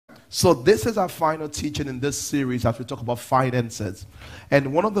So this is our final teaching in this series as we talk about finances.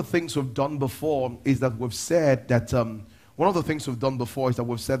 And one of the things we've done before is that we've said that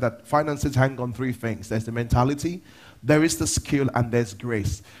finances hang on three things. There's the mentality, there is the skill, and there's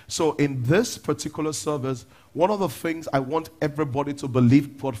grace. So in this particular service, one of the things I want everybody to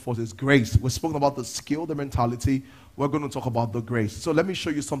believe God for is grace. We've spoken about the skill, the mentality. We're going to talk about the grace. So let me show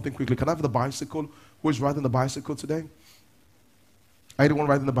you something quickly. Can I have the bicycle? Who is riding the bicycle today? Anyone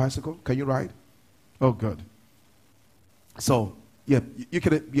riding the bicycle? Can you ride? Oh, good. So, yeah, you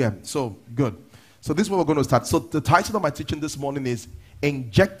can, yeah, so good. So this is where we're going to start. So the title of my teaching this morning is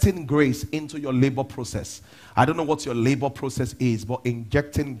Injecting Grace into Your Labor Process. I don't know what your labor process is, but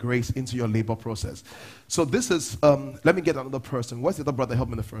injecting grace into your labor process. So this is, let me get another person. Where's the other brother? Help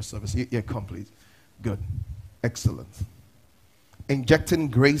me in the first service. Yeah, come please. Good. Excellent. Injecting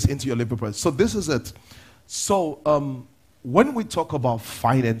grace into your labor process. So this is it. So when we talk about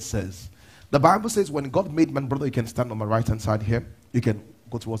finances, the Bible says when God made man, brother, you can stand on my right hand side here. You can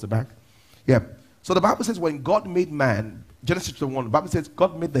go towards the back. Yeah. So the Bible says when God made man, Genesis 1, the Bible says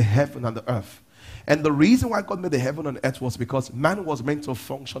God made the heaven and the earth. And the reason why God made the heaven and earth was because man was meant to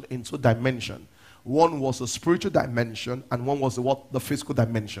function in two dimensions. One was a spiritual dimension and one was the physical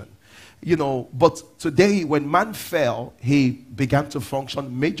dimension. You know, but today when man fell, he began to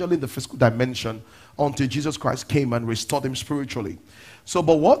function majorly in the physical dimension until Jesus Christ came and restored him spiritually. So,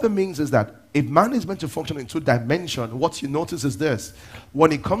 but what that means is that if man is meant to function in two dimensions, what you notice is this.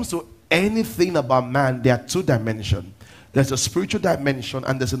 When it comes to anything about man, there are two dimensions. There's a spiritual dimension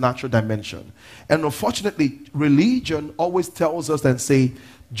and there's a natural dimension. And unfortunately, religion always tells us and say,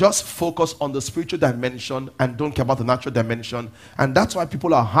 just focus on the spiritual dimension and don't care about the natural dimension. And that's why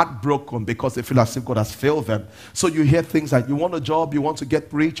people are heartbroken, because they feel as if God has failed them. So you hear things like, you want a job, you want to get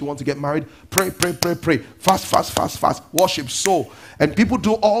rich, you want to get married, pray, pray, pray, pray, fast, fast, fast, fast, worship, sow. And people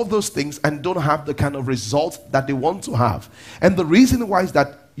do all those things and don't have the kind of results that they want to have. And the reason why is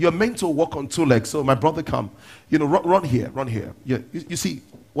that you're meant to walk on two legs. So my brother, come, you know, run here, run here. Yeah, you see,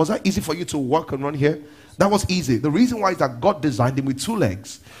 was that easy for you to walk and run here? That was easy. The reason why is that God designed him with two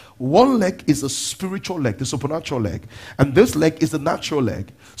legs. One leg is the spiritual leg, the supernatural leg. And this leg is the natural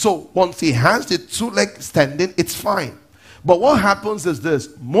leg. So once he has the two legs standing, it's fine. But what happens is this.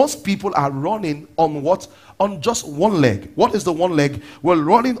 Most people are running on what? On just one leg. What is the one leg? We're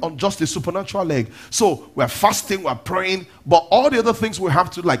running on just the supernatural leg. So we're fasting, we're praying, but all the other things we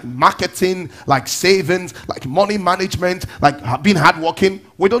have to, like marketing, like savings, like money management, like being hardworking,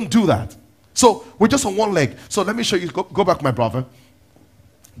 we don't do that. So we're just on one leg. So let me show you. Go back, my brother.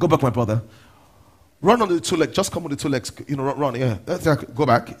 Go back, my brother. Run on the two legs. Just come on the two legs. You know, run. Yeah. Go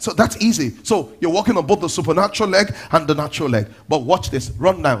back. So that's easy. So you're walking on both the supernatural leg and the natural leg. But watch this.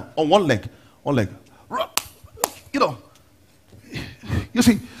 Run now on one leg. One leg. Run. You know. You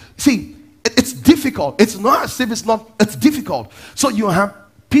see, it's difficult. It's not as if it's not. It's difficult. So you have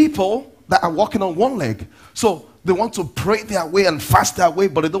people that are walking on one leg. So they want to pray their way and fast their way,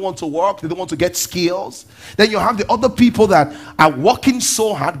 but they don't want to work. They don't want to get skills. Then you have the other people that are working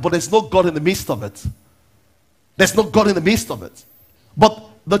so hard, but there's no God in the midst of it. There's no God in the midst of it. But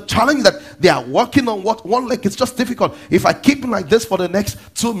the challenge that they are working on one leg, it's just difficult. If I keep him like this for the next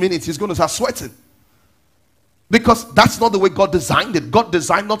 2 minutes, he's going to start sweating. Because that's not the way God designed it. God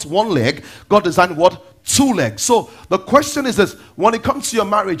designed not one leg. God designed what? Two legs. So the question is this: when it comes to your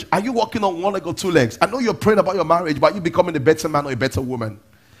marriage, are you walking on one leg or two legs? I know you're praying about your marriage, but are you becoming a better man or a better woman?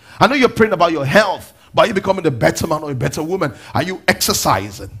 I know you're praying about your health, but are you becoming a better man or a better woman? Are you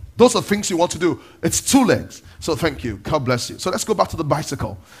exercising? Those are things you want to do. It's two legs. So thank you. God bless you. So let's go back to the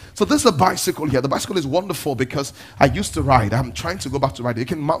bicycle. So this is a bicycle here. The bicycle is wonderful because I used to ride. I'm trying to go back to ride. You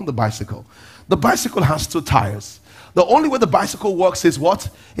can mount the bicycle. The bicycle has two tires. The only way the bicycle works is what?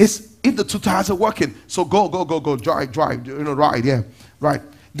 Is if the two tires are working. So go, drive, you know, ride, yeah, right.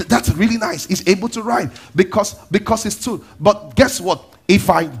 That's really nice. He's able to ride because it's two. But guess what? If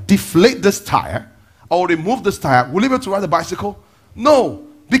I deflate this tire or remove this tire, will he be able to ride the bicycle? No,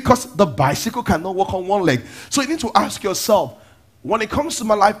 because the bicycle cannot walk on one leg. So you need to ask yourself, when it comes to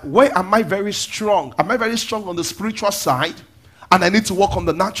my life, where am I very strong? Am I very strong on the spiritual side and I need to work on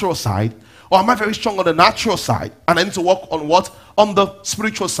the natural side? Or am I very strong on the natural side and I need to work on what? On the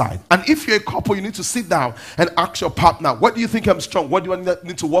spiritual side. And if you're a couple, you need to sit down and ask your partner, what do you think I'm strong? What do I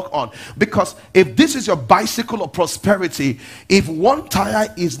need to work on? Because if this is your bicycle of prosperity, if one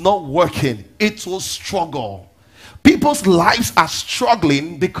tire is not working, it will struggle. People's lives are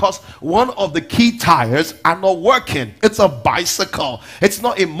struggling because one of the key tires are not working. It's a bicycle. It's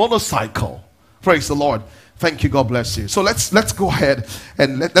not a motorcycle. Praise the Lord. Thank you. God bless you. So let's go ahead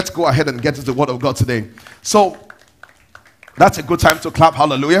and let's go ahead and get into the Word of God today. So That's a good time to clap.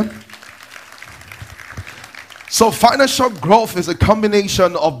 Hallelujah. So financial growth is a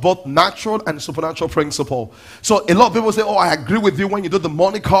combination of both natural and supernatural principle. So a lot of people say, oh, I agree with you when you do the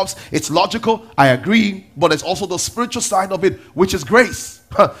money cups. It's logical. I agree. But there's also the spiritual side of it, which is grace.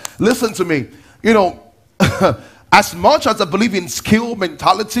 Listen to me. You know, as much as I believe in skill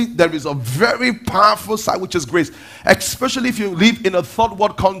mentality, there is a very powerful side, which is grace. Especially if you live in a third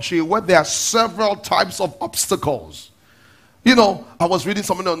world country where there are several types of obstacles. You know, I was reading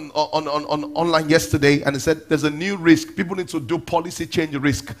something on online yesterday, and it said there's a new risk. People need to do policy change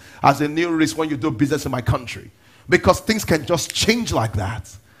risk as a new risk when you do business in my country, because things can just change like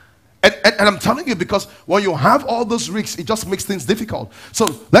that. And I'm telling you, because when you have all those risks, it just makes things difficult.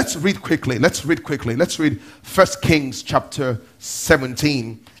 So let's read quickly. Let's read 1 Kings chapter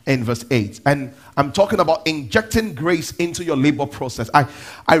 17 and verse 8. And I'm talking about injecting grace into your labor process.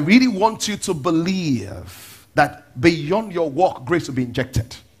 I really want you to believe that beyond your work, grace will be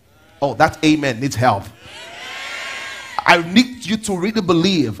injected. Oh, that amen needs help. I need you to really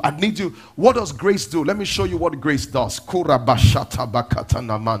believe. I need you. What does grace do? Let me show you what grace does.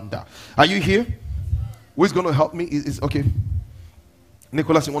 Are you here? Who is going to help me? Is okay.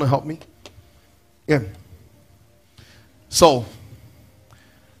 Nicholas, you want to help me? Yeah. So,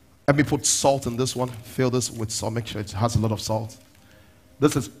 let me put salt in this one. Fill this with salt. Make sure it has a lot of salt.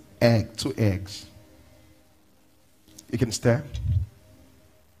 This is egg, 2 eggs. You can stir.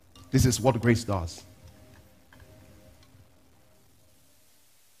 This is what grace does.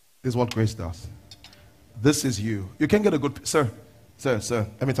 This is what grace does. This is you. You can get a good, sir,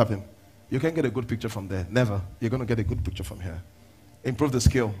 let me tap him. You can get a good picture from there. Never. You're going to get a good picture from here. Improve the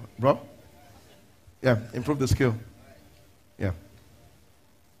skill, bro. Yeah, improve the skill. Yeah.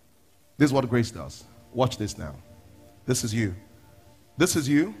 This is what grace does. Watch this now. This is you. This is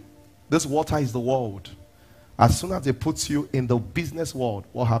you. This water is the world. As soon as it puts you in the business world,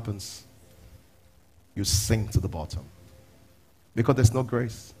 what happens? You sink to the bottom. Because there's no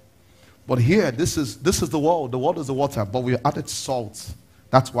grace. But here, this is the world. The world is the water, but we added salt.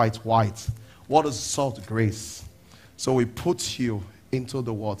 That's why it's white. What is salt? Grace. So we put you into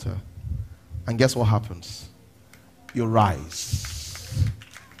the water. And guess what happens? You rise.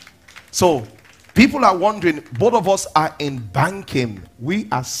 So people are wondering, both of us are in banking. We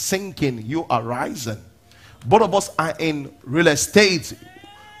are sinking. You are rising. Both of us are in real estate.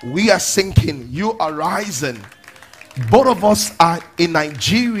 We are sinking. You are rising. Both of us are in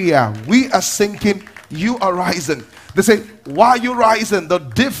Nigeria. We are sinking. You are rising. They say, why are you rising? The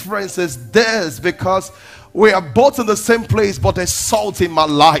difference is this, because we are both in the same place, but there's salt in my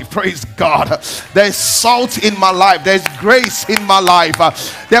life. Praise God. There's salt in my life. There's grace in my life.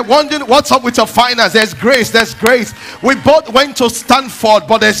 They're wondering what's up with your finance. There's grace. There's grace. We both went to Stanford,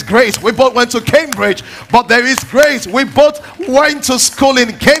 but there's grace. We both went to Cambridge, but there is grace. We both went to school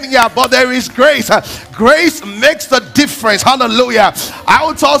in Kenya, but there is grace. Grace makes the difference. Hallelujah.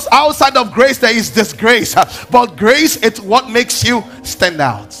 Outside of grace, there is disgrace. But grace, it's what makes you stand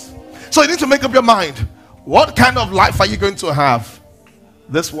out. So you need to make up your mind. What kind of life are you going to have?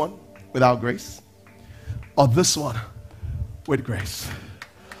 This one without grace, or this one with grace?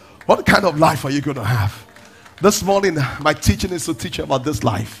 What kind of life are you going to have? This morning, my teaching is to teach you about this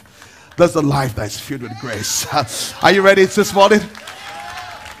life. There's a life that is filled with grace. Are you ready this morning?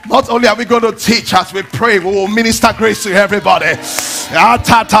 Not only are we going to teach, as we pray, we will minister grace to everybody. All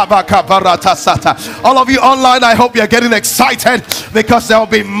of you online, I hope you're getting excited, because there will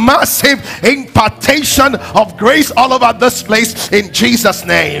be massive impartation of grace all over this place in Jesus'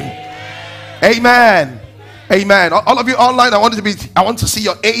 name. Amen. Amen. All of you online, I want to see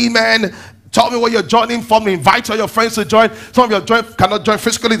your amen. Tell me where you're joining from. Invite all your friends to join. Some of you cannot join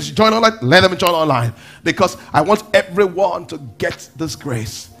physically to join online. Let them join online, because I want everyone to get this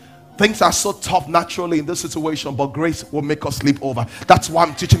grace. Things are so tough naturally in this situation, but grace will make us sleep over. That's why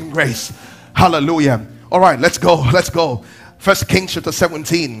I'm teaching grace. Hallelujah. All right, let's go. 1 Kings chapter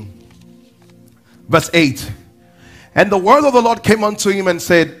 17, verse 8. And the word of the Lord came unto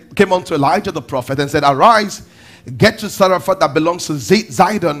Elijah the prophet and said, arise, get to Zarephath that belongs to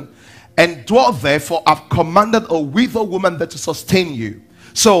Zidon, and dwell there, for I've commanded a widow woman there to sustain you.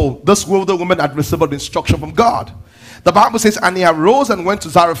 So this widow woman had received an instruction from God. The Bible says, and he arose and went to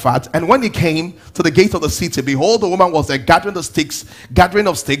Zarephath, and when he came to the gate of the city, behold, the woman was there gathering of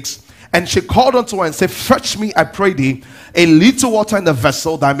sticks, and she called unto her and said, fetch me, I pray thee, a little water in the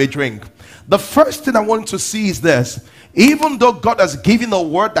vessel that I may drink. The first thing I want to see is this: even though God has given a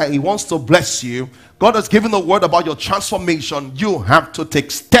word that he wants to bless you, God has given a word about your transformation, you have to take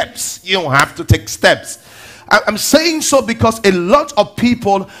steps. You have to take steps. I'm saying so because a lot of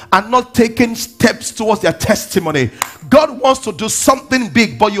people are not taking steps towards their testimony. God wants to do something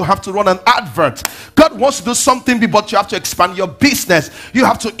big, but you have to run an advert. God wants to do something big, but you have to expand your business. You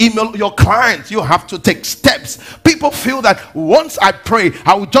have to email your clients. You have to take steps. People feel that once I pray,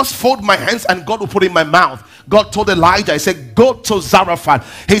 I will just fold my hands and God will put it in my mouth. God told Elijah, he said, go to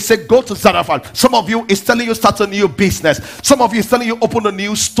Zarephath. He said, go to Zarephath. Some of you is telling you start a new business. Some of you is telling you open a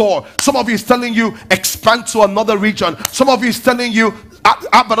new store. Some of you is telling you expand to another region. Some of you is telling you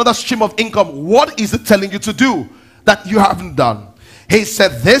have another stream of income. What is it telling you to do that you haven't done? He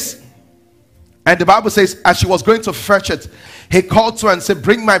said this, and the Bible says, as she was going to fetch it, he called to her and said,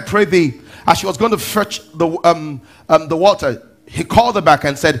 bring my privy. As she was going to fetch the water, he called her back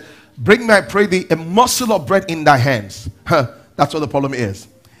and said, bring me, I pray thee, a morsel of bread in thy hands. That's what the problem is.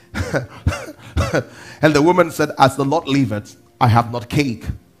 And the woman said, as the Lord liveth, I have not cake,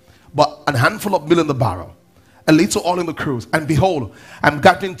 but a handful of meal in the barrel, a little oil in the cruse. And behold, I'm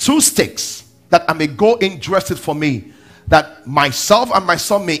gathering 2 sticks, that I may go in dress it for me, that myself and my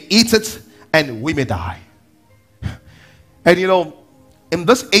son may eat it, and we may die. And you know, in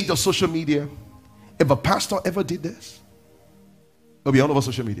this age of social media, if a pastor ever did this, it'll be all over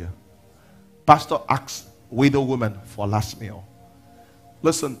social media. Pastor asks widow woman for last meal.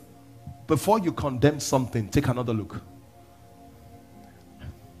 Listen, before you condemn something, take another look.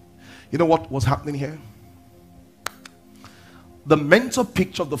 You know what was happening here? The mental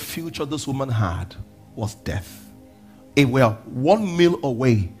picture of the future this woman had was death. They were 1 meal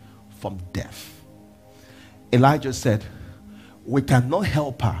away from death. Elijah said, we cannot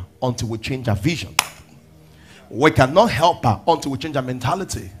help her until we change our vision. We cannot help her until we change our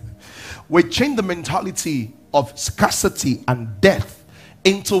mentality. We change the mentality of scarcity and death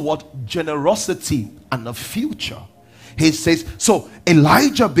into what? Generosity and a future. He says, so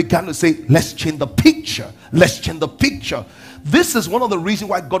Elijah began to say, let's change the picture. Let's change the picture. This is one of the reasons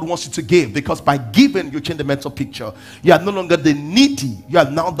why God wants you to give, because by giving, you change the mental picture. You are no longer the needy. You are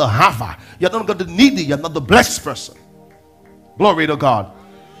now the haver. You are no longer the needy. You are not the blessed person. Glory to God.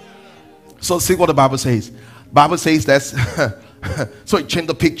 So see what the Bible says. Bible says that so it changed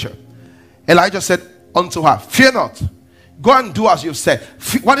the picture. Elijah said unto her, fear not, go and do as you've said.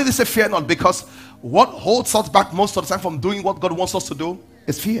 Why did he say fear not? Because what holds us back most of the time from doing what God wants us to do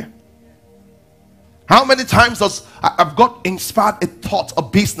is fear. How many times does I've got inspired a thought, a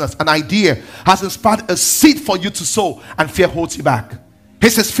business, an idea has inspired a seed for you to sow, and fear holds you back. He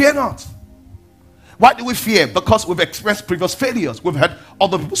says fear not. Why do we fear? Because we've experienced previous failures. We've heard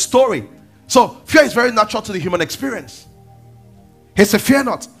other people's story. So fear is very natural to the human experience. He said fear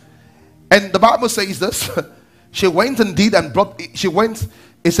not. And the Bible says this. She went and did and brought. She went.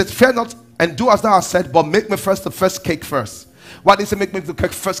 It said fear not and do as thou hast said, but make me first the first cake first. Why did he say make me the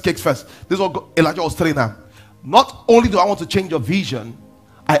first cake first? This is what Elijah was telling her. Not only do I want to change your vision,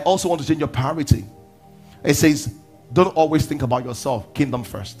 I also want to change your priority. It says don't always think about yourself. Kingdom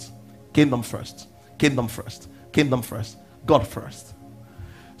first. Kingdom first. Kingdom first. Kingdom first. God first.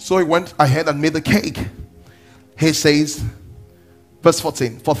 So he went ahead and made the cake. He says, verse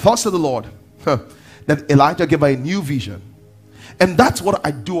 14, for thus said the Lord, that Elijah gave her a new vision. And that's what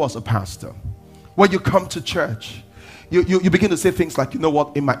I do as a pastor. When you come to church, you begin to say things like, you know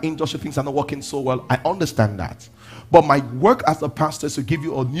what, in my industry things are not working so well. I understand that. But my work as a pastor is to give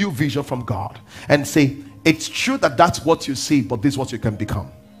you a new vision from God and say, it's true that that's what you see, but this is what you can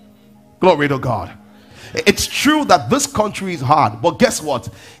become. Glory to God. It's true that this country is hard, but guess what?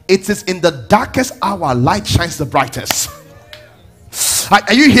 It is in the darkest hour light shines the brightest.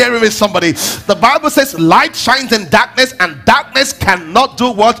 Are you hearing me, somebody? The Bible says light shines in darkness, and darkness cannot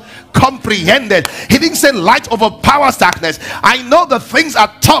do what? Comprehend it. He didn't say light overpowers darkness. I know that things are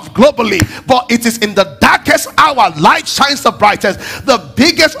tough globally, but it is in the darkest hour light shines the brightest. The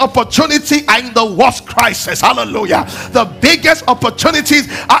biggest opportunity are in the worst crisis. Hallelujah. The biggest opportunities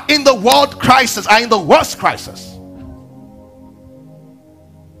are in the world crisis, are in the worst crisis.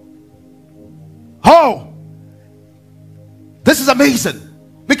 Oh, this is amazing,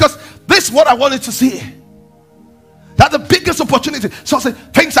 because this is what I wanted to see. That's the biggest opportunity. So I said,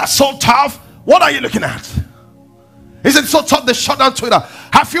 things are so tough. What are you looking at? Is it so tough they shut down Twitter?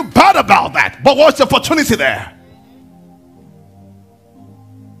 I feel bad about that. But what's the opportunity there?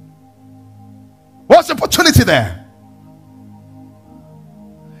 What's the opportunity there?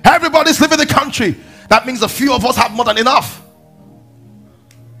 Everybody's leaving the country. That means a few of us have more than enough.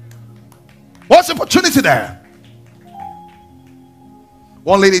 What's the opportunity there?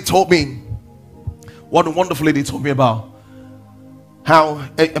 One lady told me, one wonderful lady told me about how,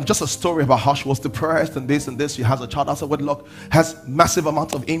 just a story about how she was depressed and this. She has a child outside wedlock, has massive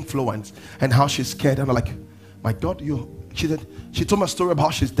amount of influence, and how she's scared. And I'm like, My God, she said, she told me a story about how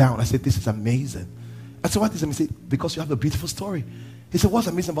she's down. I said, this is amazing. I said, what is amazing? He said, because you have a beautiful story. He said, what's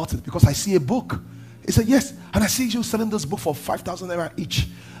amazing about it? Because I see a book. He said, yes. And I see you selling this book for 5,000 naira each.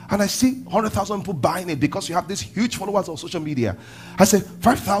 And I see 100,000 people buying it because you have this huge followers on social media. I said,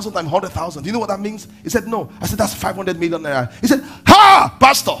 5,000 times 100,000. Do you know what that means? He said, no. I said, that's 500 million naira. He said, ha,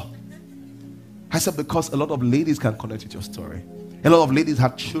 pastor. I said, because a lot of ladies can connect with your story. A lot of ladies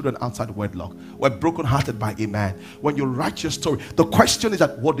have children outside wedlock, were brokenhearted by a man. When you write your story, the question is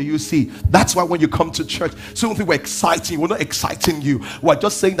that, what do you see? That's why when you come to church, so we think we're exciting. We're not exciting you. We're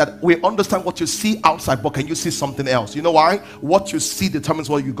just saying that we understand what you see outside, but can you see something else? You know why? What you see determines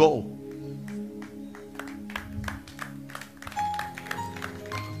where you go.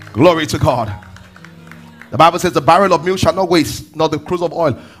 Glory to God. The Bible says the barrel of meal shall not waste, nor the cruse of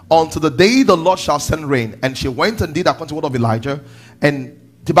oil, until the day the Lord shall send rain. And she went and did according to the word of Elijah. And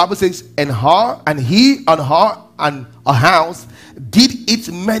the Bible says, and he and her house did eat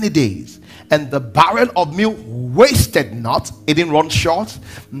many days. And the barrel of meal wasted not, it didn't run short,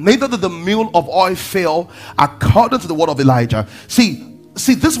 neither did the meal of oil fail, according to the word of Elijah. See, this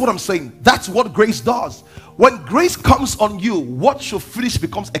is what I'm saying. That's what grace does. When grace comes on you, what you finish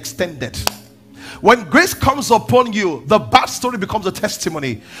becomes extended. When grace comes upon you, the bad story becomes a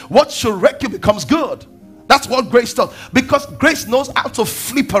testimony. What should wreck you becomes good. That's what grace does. Because grace knows how to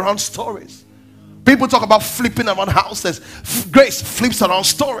flip around stories. People talk about flipping around houses. Grace flips around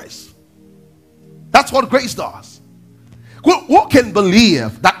stories. That's what grace does. Who can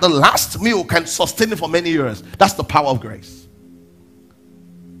believe that the last meal can sustain you for many years? That's the power of grace.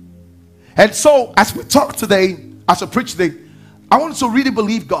 And so, as we talk today, as I preach today, I want you to really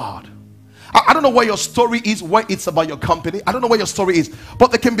believe God. I don't know where your story is, where it's about your company. I don't know where your story is,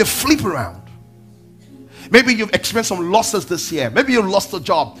 but there can be a flip around. Maybe you've experienced some losses this year. Maybe you lost a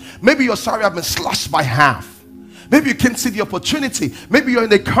job. Maybe your salary has been slashed by half. Maybe you can't see the opportunity. Maybe you're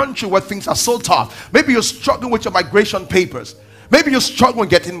in a country where things are so tough. Maybe you're struggling with your migration papers. Maybe you're struggling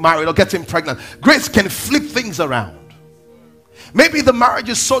getting married or getting pregnant. Grace can flip things around. Maybe the marriage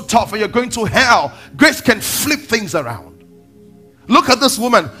is so tough and you're going to hell. Grace can flip things around. Look at this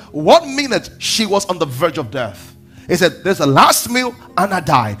woman. 1 minute she was on the verge of death. He said, there's a last meal and I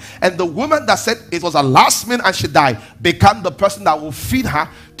die. And the woman that said it was a last meal and she died became the person that will feed her.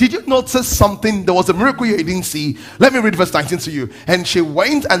 Did you notice something? There was a miracle you didn't see. Let me read verse 19 to you. And she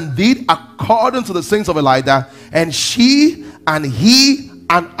went and did according to the sayings of Elijah. And she and he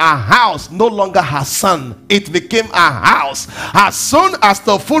and her house, no longer her son, it became her house. As soon as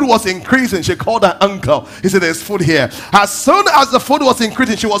the food was increasing, she called her uncle. He said, there's food here. As soon as the food was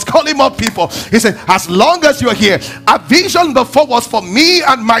increasing, she was calling more people. He said, as long as you're here. A vision before was for me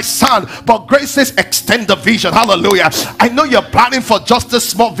and my son, but grace says extend the vision. Hallelujah. I know you're planning for just a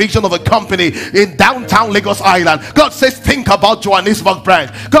small vision of a company in downtown Lagos Island. God says think about Johannesburg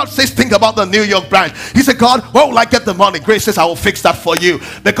branch. God says think about the New York branch. He said, God, where will I get the money? Grace says I will fix that for you.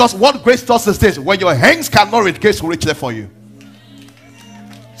 Because what grace does is this: when your hands cannot reach, grace will reach there for you.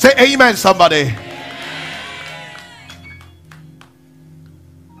 Say amen, somebody.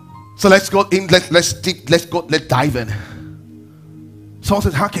 So let's go in. Let's dive in. Someone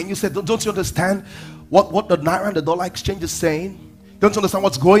says, how can you say, don't you understand what the naira and the dollar exchange is saying? Don't you understand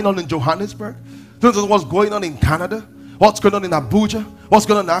what's going on in Johannesburg? Don't you understand what's going on in Canada? What's going on in Abuja? What's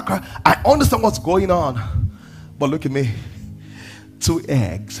going on in Accra? I understand what's going on, but look at me. 2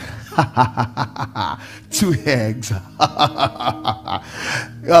 eggs. 2 eggs.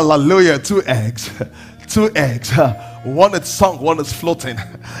 Hallelujah. 2 eggs. 2 eggs. One is sunk, one is floating.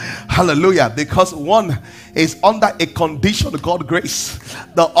 Hallelujah. Because one is under a condition called grace,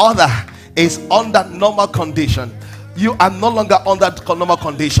 the other is under normal condition. You are no longer under normal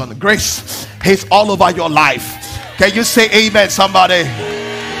condition. Grace is all over your life. Can you say amen, somebody?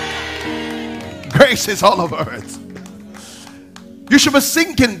 Grace is all over it. You should be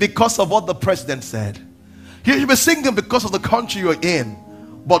singing because of what the president said. You should be singing because of the country you're in.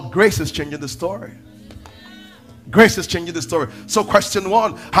 But grace is changing the story. Grace is changing the story. So question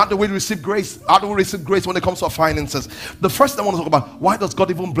 1, how do we receive grace? How do we receive grace when it comes to our finances? The first thing I want to talk about, why does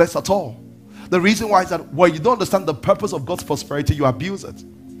God even bless at all? The reason why is that when you don't understand the purpose of God's prosperity, you abuse it.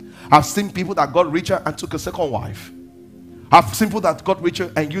 I've seen people that got richer and took a second wife. I've seen people that got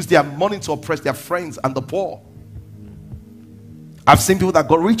richer and used their money to oppress their friends and the poor. I've seen people that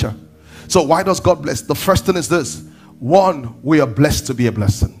got richer. So why does God bless? The first thing is this: 1, we are blessed to be a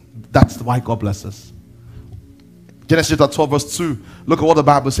blessing. That's why God blesses. Genesis chapter 12 verse 2. Look at what the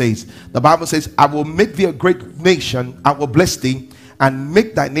Bible says. The Bible says, I will make thee a great nation. I will bless thee and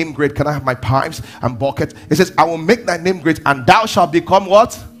make thy name great. Can I have my pipes and bucket? It says, I will make thy name great and thou shalt become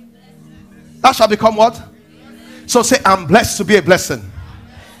what? Thou shalt become what? So say, I'm blessed to be a blessing.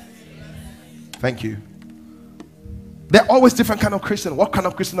 Thank you. There are always different kind of Christian. What kind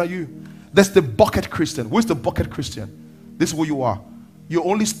of Christian are you? There's the bucket Christian. Who is the bucket Christian? This is who you are. You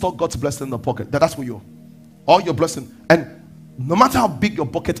only store God's blessing in the pocket. That's who you are. All your blessing. And no matter how big your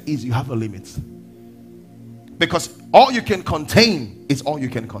bucket is, you have a limit. Because all you can contain is all you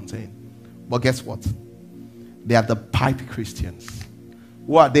can contain. But guess what? They are the pipe Christians.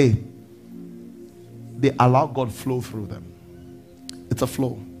 Who are they? They allow God flow through them. It's a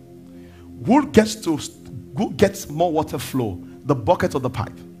flow. Who gets more water flow? The bucket or the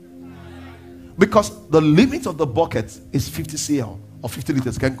pipe? Because the limit of the bucket is 50 cl or 50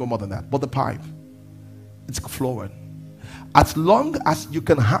 liters. Can't go more than that. But the pipe, it's flowing. As long as you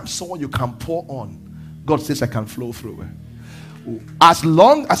can have someone you can pour on, God says I can flow through it. As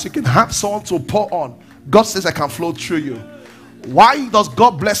long as you can have someone to pour on, God says I can flow through you. Why does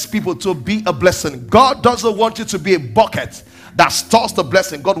God bless people? To be a blessing. God doesn't want you to be a bucket that stores the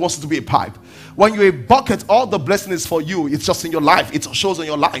blessing. God wants you to be a pipe. When you're a bucket, all the blessing is for you. It's just in your life. It shows in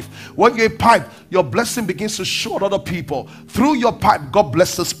your life. When you're a pipe, your blessing begins to show other people. Through your pipe, God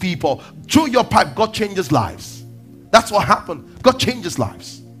blesses people. Through your pipe, God changes lives. That's what happened. God changes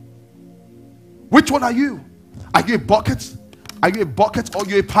lives. Which one are you? Are you a bucket? Are you a bucket or are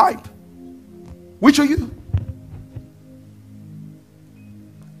you a pipe? Which are you?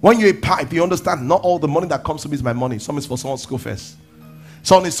 When you're a pipe, you understand not all the money that comes to me is my money. Some is for someone's school fees.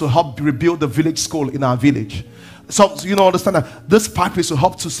 Some is to help rebuild the village school in our village. So you know, understand that this pipe is to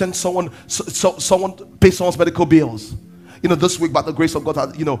help to send someone, someone pay someone's medical bills. You know, this week, by the grace of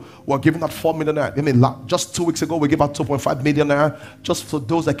God, you know, we're giving out 4 million naira. I mean, just 2 weeks ago, we gave out 2.5 million naira just for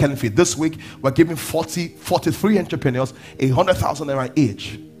those that can feed. This week, we're giving 43 entrepreneurs 100,000 naira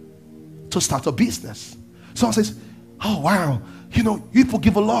each to start a business. Someone says, oh, wow, you know, people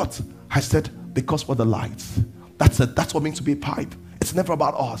give a lot. I said, because we're the lights. That's it. That's what it means to be a pipe. It's never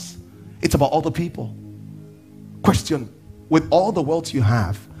about us. It's about other people. Question, with all the wealth you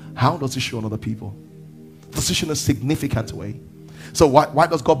have, how does it show on other people? Does it show in a significant way? So why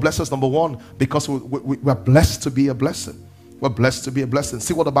does God bless us? Number one, because we're blessed to be a blessing. We're blessed to be a blessing.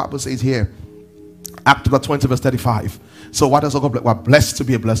 See what the Bible says here. Acts 20 verse 35. So why does God bless? We're blessed to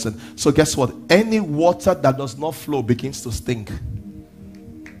be a blessing. So guess what? Any water that does not flow begins to stink.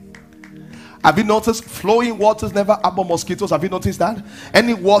 Have you noticed flowing waters never harbor mosquitoes? Have you noticed that?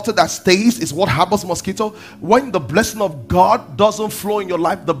 Any water that stays is what harbors mosquito. When the blessing of God doesn't flow in your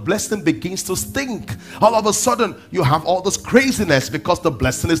life, the blessing begins to stink. All of a sudden, you have all this craziness because the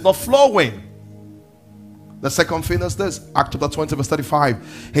blessing is not flowing. The second thing is this, Acts 20 verse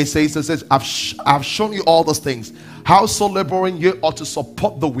 35. He says, I've shown you all those things. How so laboring you ought to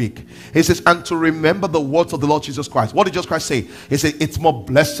support the weak. He says, and to remember the words of the Lord Jesus Christ. What did Jesus Christ say? He said, it's more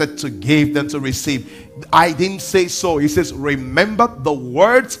blessed to give than to receive. I didn't say so. He says, remember the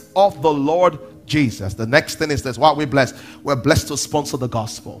words of the Lord Jesus. The next thing is this. Why are we blessed? We're blessed to sponsor the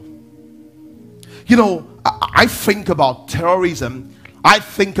gospel. You know, I think about terrorism. I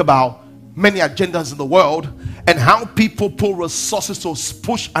think about many agendas in the world and how people pull resources to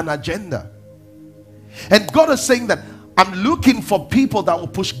push an agenda. And God is saying that I'm looking for people that will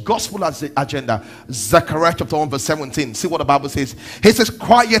push gospel as the agenda. Zechariah chapter 1 verse 17. See what the Bible says. He says,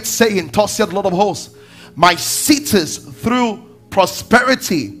 quiet saying, thus saith the Lord of hosts, my cities through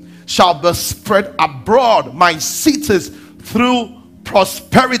prosperity shall be spread abroad. My cities through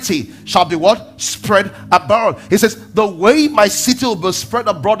prosperity shall be what? Spread abroad. He says, the way my city will be spread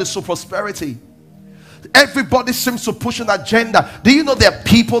abroad is through prosperity. Everybody seems to push an agenda. Do you know there are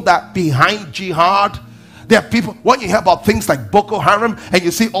people that behind jihad? There are people, when you hear about things like Boko Haram and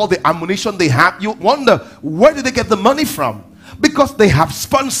you see all the ammunition they have, you wonder, where did they get the money from? Because they have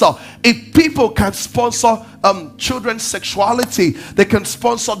sponsor. If people can sponsor children's sexuality, they can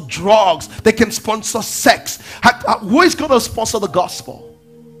sponsor drugs, they can sponsor sex. Who is going to sponsor the gospel?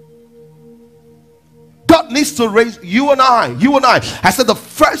 God needs to raise you and I. You and I. I said the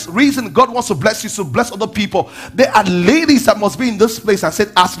first reason God wants to bless you is to bless other people. There are ladies that must be in this place. I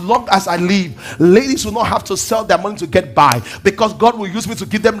said, as long as I live, ladies will not have to sell their money to get by, because God will use me to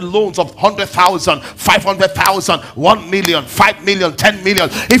give them loans of 100,000, 500,000, 1 million, 5 million, 10 million.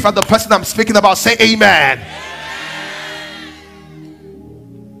 If I'm the person I'm speaking about, say amen.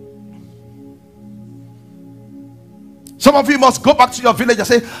 Some of you must go back to your village and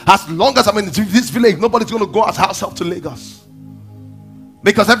say, as long as I'm in this village, nobody's going to go as house help to Lagos.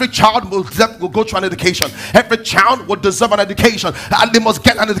 Because every child will go through an education. Every child will deserve an education. And they must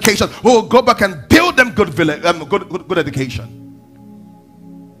get an education. We will go back and build them good village, good education.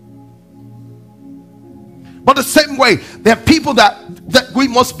 But the same way, there are people that we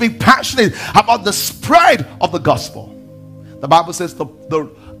must be passionate about the spread of the gospel. The Bible says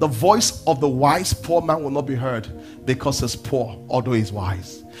the voice of the wise poor man will not be heard because he's poor, although he's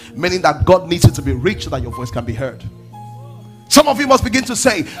wise. Meaning that God needs you to be rich so that your voice can be heard. Some of you must begin to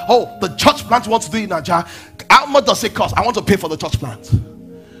say, oh, the church plant wants to do in Nigeria. How much does it cost? I want to pay for the church plant.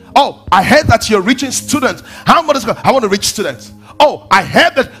 Oh, I heard that you're reaching students. How much is it cost? I want to reach students. Oh, I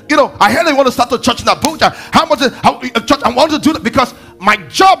heard that, I heard they want to start a church in Abuja. How much is a church? I want to do that because my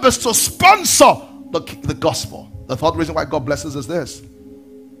job is to sponsor the gospel. The third reason why God blesses is this.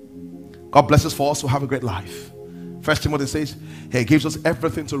 God blesses for us to have a great life. First Timothy says, He gives us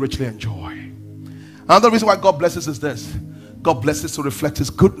everything to richly enjoy. Another reason why God blesses is this. God blesses to reflect His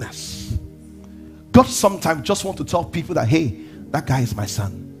goodness. God sometimes just wants to tell people that, hey, that guy is my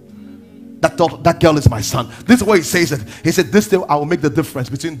son. That girl is my son. This is what He says it. He said, this day I will make the difference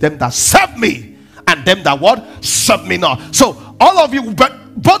between them that serve me and them that what? Serve me not. So all of you,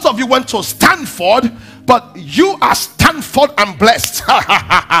 both of you went to Stanford, but you are Stanford and blessed.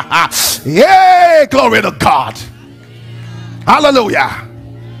 Yay! Glory to God. Hallelujah.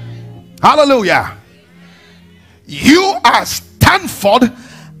 Hallelujah. You are Stanford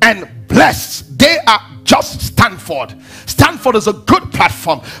and blessed. They are just Stanford. Stanford is a good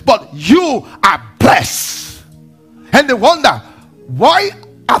platform, but you are blessed. And they wonder, why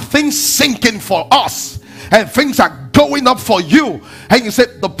are things sinking for us and things are going up for you? And you say,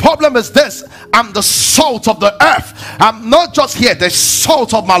 the problem is this: I'm the salt of the earth. I'm not just here. There's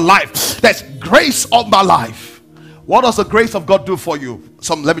salt of my life. There's grace of my life. What does the grace of God do for you?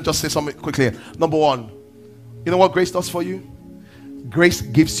 Let me just say something quickly. Number one, you know what grace does for you? Grace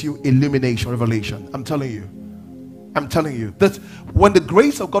gives you illumination, revelation. I'm telling you that when the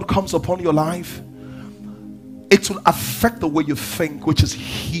grace of God comes upon your life, it will affect the way you think, which is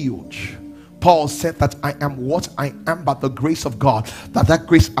huge. Paul said that I am what I am by the grace of God, that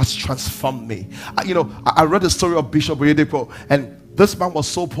grace has transformed me. I read the story of Bishop Oyedepo, and this man was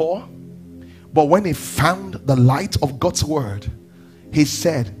so poor, but when he found the light of God's word, he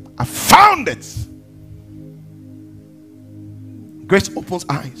said, I found it. Grace opens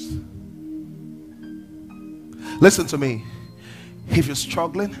eyes. Listen to me. If you're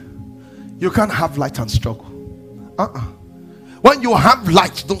struggling, you can't have light and struggle. When you have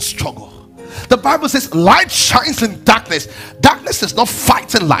light, don't struggle. The Bible says light shines in darkness. Darkness is not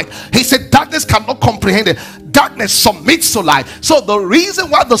fighting light. He said darkness cannot comprehend it. Darkness submits to light. So the reason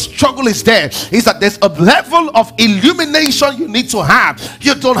why the struggle is there is that there's a level of illumination you need to have.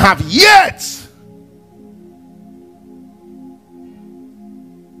 You don't have yet.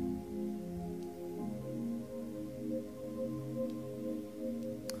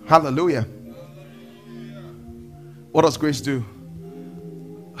 Hallelujah. What does grace do?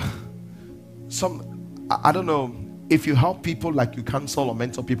 I don't know, if you help people like you counsel or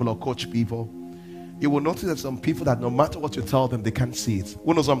mentor people or coach people, you will notice that some people that no matter what you tell them, they can't see it.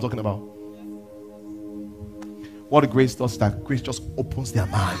 Who knows what I'm talking about? What grace does, that grace just opens their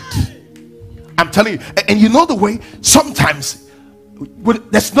mind. I'm telling you. And you know the way sometimes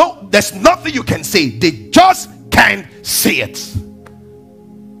there's nothing you can say. They just can't see it.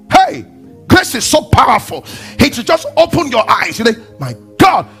 Hey, grace is so powerful. It should just open your eyes. You think, my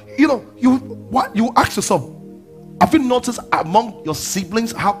God, you ask yourself, have you noticed among your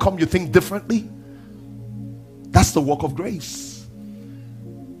siblings how come you think differently? That's the work of grace.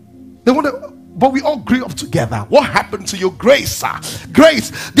 But we all grew up together. What happened to your grace, sir? Grace.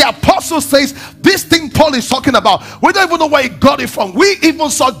 The apostle says this thing Paul is talking about, we don't even know where he got it from. We even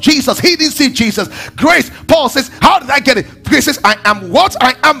saw Jesus. He didn't see Jesus. Grace. Paul says, how did I get it? Grace says, I am what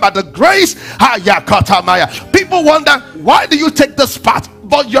I am by the grace. People wonder, why do you take this part?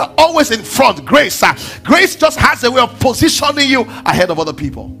 But you're always in front. Grace, sir. Grace just has a way of positioning you ahead of other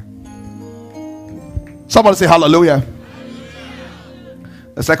people. Somebody say hallelujah.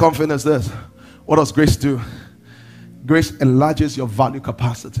 The second thing is this. What does grace do? Grace enlarges your value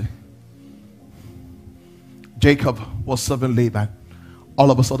capacity. Jacob was serving Laban.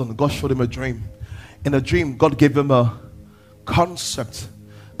 All of a sudden, God showed him a dream. In a dream, God gave him a concept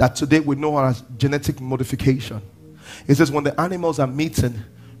that today we know as genetic modification. He says when the animals are meeting,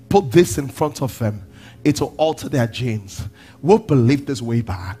 put this in front of them. It will alter their genes. We'll believe this way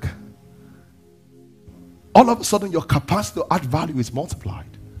back. All of a sudden, your capacity to add value is multiplied.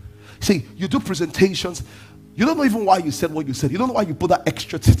 See, you do presentations. You don't know even why you said what you said. You don't know why you put that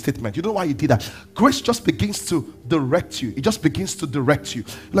extra statement. You don't know why you did that. Grace just begins to direct you. It just begins to direct you.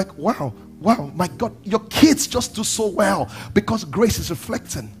 Like, wow, my God, your kids just do so well because grace is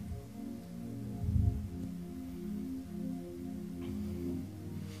reflecting.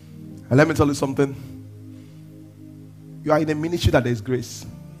 And let me tell you something. You are in a ministry that there's grace.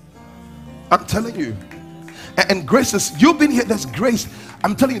 I'm telling you. And grace is, you've been here, there's grace.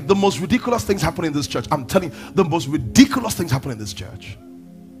 I'm telling you, the most ridiculous things happen in this church. I'm telling you, the most ridiculous things happen in this church.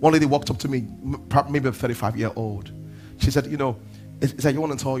 One lady walked up to me, maybe a 35-year-old. She said, you know, it's like, you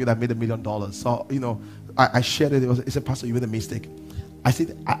want to tell you that I made $1 million. So, you know, I shared it. He said, Pastor, you made a mistake. I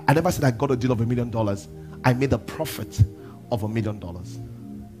said, I never said I got a deal of $1 million. I made a profit of $1 million.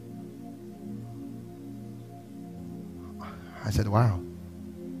 I said, wow.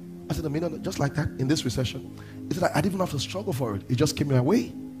 I said, $1 million, just like that, in this recession. He said, I didn't even have to struggle for it. It just came my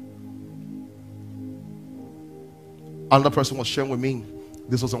way. Another person was sharing with me.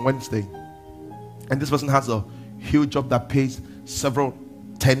 This was on Wednesday. And this person has a huge job that pays several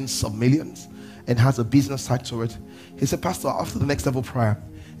tens of millions and has a business side to it. He said, Pastor, after the next level prayer,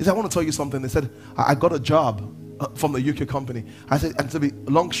 he said, I want to tell you something. He said, I got a job from the UK company. I said, and to be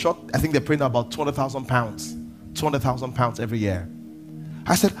long shot, I think they're paying about £200,000. £200,000 every year.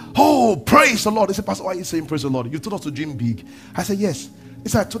 I said, oh, praise the Lord. He said, Pastor, why are you saying praise the Lord? You told us to dream big. I said, yes. He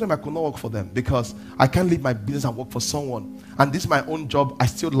said, I told them I could not work for them because I can't leave my business and work for someone. And this is my own job. I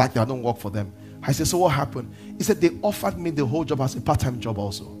still like that I don't work for them. I said, so what happened? He said, they offered me the whole job as a part-time job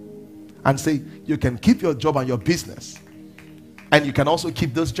also. And say, you can keep your job and your business. And you can also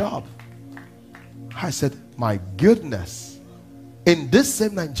keep this job. I said, my goodness. In this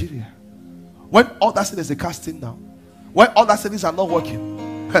same Nigeria, when all that cities are casting down, when all that cities are not working.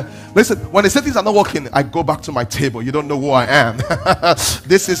 Listen, when they say things are not working, I go back to my table. You don't know who I am.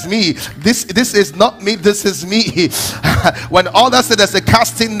 This is me. This is not me. This is me. When others say there's a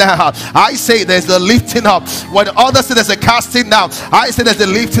casting down, I say there's a lifting up. When others say there's a casting down, I say there's a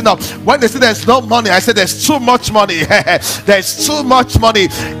lifting up. When they say there's no money, I say there's too much money. There's too much money.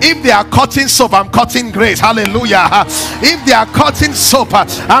 If they are cutting soap, I'm cutting grace. Hallelujah. If they are cutting soap,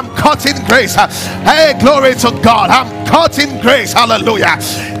 I'm cutting grace. Hey, glory to God. I'm cutting grace. Hallelujah.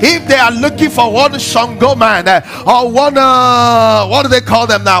 If they are looking for one Shango man or one what do they call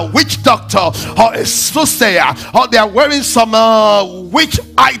them now, witch doctor or a soothsayer, or they are wearing some witch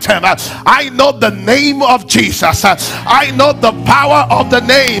item, I know the name of Jesus. I know the power of the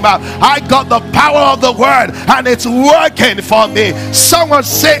name. I got the power of the word, and it's working for me. Someone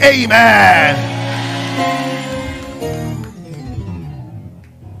say amen.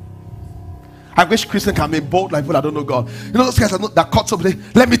 I wish Christians can be bold like people that don't know God. You know those guys that cut somebody,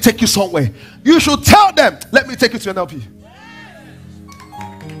 let me take you somewhere. You should tell them, let me take you to NLP.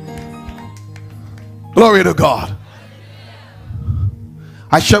 Glory to God.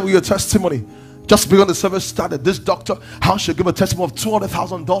 I share with you a testimony. Just before the service started, this doctor, how she gave a testimony of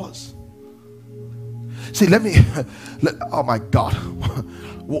 $200,000. See, oh my God.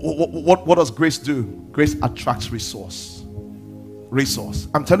 What does grace do? Grace attracts resource.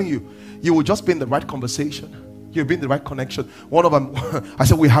 I'm telling you, you will just be in the right conversation. You'll be in the right connection. One of them, I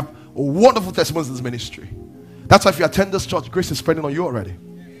said, we have wonderful testimonies in this ministry. That's why if you attend this church, grace is spreading on you already.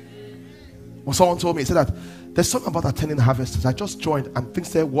 Well, someone told me, he said that there's something about attending harvests. I just joined and things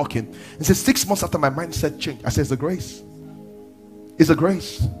started working. He said 6 months after my mindset changed. I said, it's the grace. It's the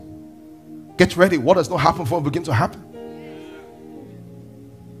grace. Get ready. What does not happen for will begin to happen.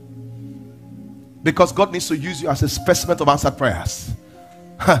 Because God needs to use you as a specimen of answered prayers.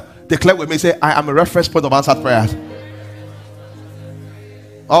 Declare with me, say, I am a reference point of answered prayers.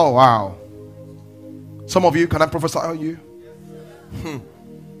 Oh, wow. Some of you, can I prophesy on you?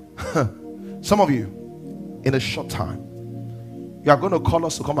 Some of you, in a short time, you are going to call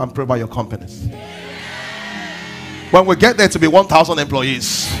us to come and pray about your companies. When we get there to be 1,000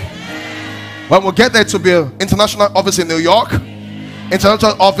 employees, when we get there to be an international office in New York,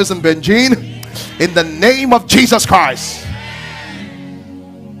 international office in Beijing, in the name of Jesus Christ.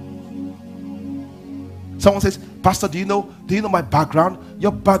 Someone says, Pastor, do you know my background?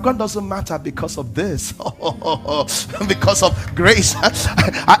 Your background doesn't matter because of this. Because of grace.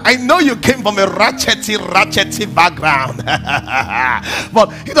 I know you came from a ratchety background.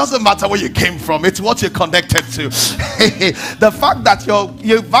 But it doesn't matter where you came from. It's what you're connected to. The fact that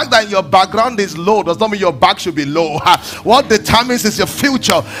your background is low does not mean your back should be low. What determines is your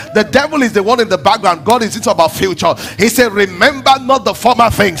future. The devil is the one in the background. God is into about future. He said, remember not the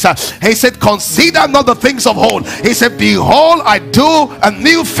former things. He said, consider not the things of old. He said, behold, I do a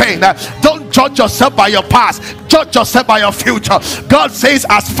new thing. Don't judge yourself by your past. Judge yourself by your future. God says,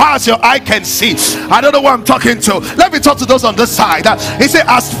 as far as your eye can see. I don't know what I'm talking to. Let me talk to those on this side. He said,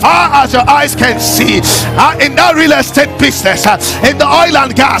 as far as your eyes can see, in that real estate business, in the oil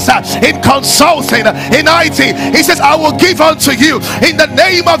and gas, in consulting, in IT, he says, I will give unto you in the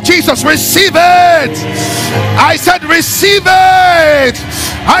name of Jesus. Receive it. I said, receive it.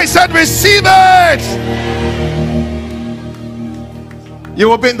 I said, receive it. You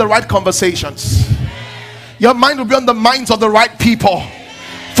will be in the right conversations. Your mind will be on the minds of the right people.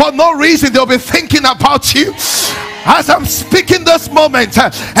 For no reason they'll be thinking about you. As I'm speaking this moment,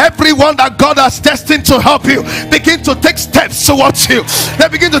 everyone that God has destined to help you begin to take steps towards you. They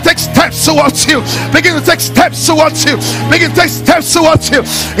begin to take steps towards you. Begin to take steps towards you. Begin to take steps towards you.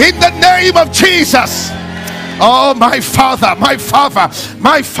 In the name of Jesus. Oh, my Father, my Father,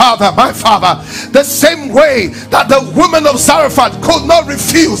 my Father, my Father. The same way that the woman of Zarephath could not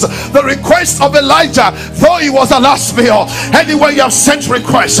refuse the request of Elijah, though he was a last meal. Anywhere you have sent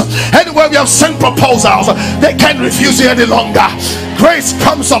requests, anywhere you have sent proposals, they can't refuse you any longer. Grace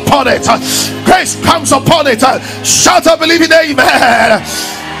comes upon it. Grace comes upon it. Shout out, believing amen.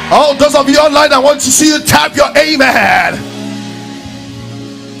 Oh, those of you online, I want to see you tap your amen.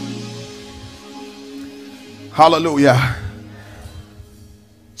 Hallelujah.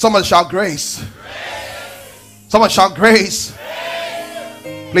 Someone shout grace. Someone shout grace.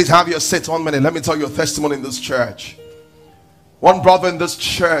 Please have your seat 1 minute. Let me tell you a testimony in this church. One brother in this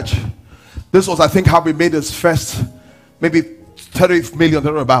church, this was, I think, how we made his first maybe 30 million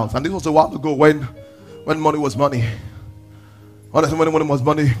thereabouts. And this was a while ago when money was money. When money was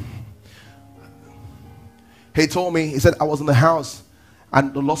money. He told me, he said, I was in the house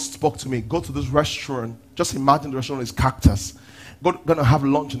and the Lord spoke to me, go to this restaurant. Just imagine the restaurant is Cactus. Gonna have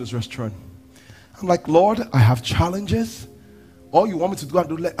lunch in this restaurant. I'm like, Lord, I have challenges. All you want me to do and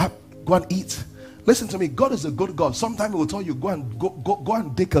do, go and eat. Listen to me, God is a good God. Sometimes He will tell you, go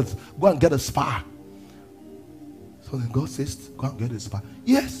and get a spa. So then God says, go and get a spa.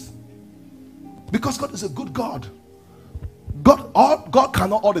 Yes, because God is a good God. God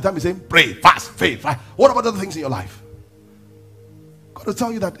cannot all the time be saying, pray, fast, faith. What about other things in your life? God will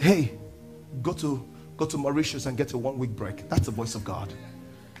tell you that, hey, go to Mauritius and get a 1 week break. That's the voice of God.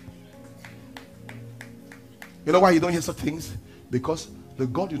 You know why you don't hear such things? Because the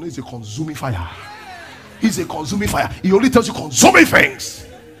God you know is a consuming fire. He's a consuming fire. He only tells you consuming things.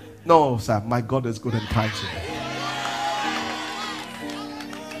 No, sir, my God is good and kind to me.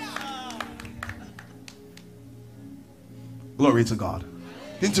 Glory to God.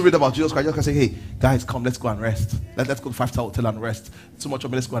 Didn't you read about Jesus Christ? You can say, hey, guys, come, let's go and rest. Let's go to 5-star hotel and rest. Too much of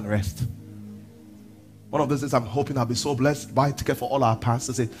me, let's go and rest. One of those days, I'm hoping I'll be so blessed. Buy a ticket for all our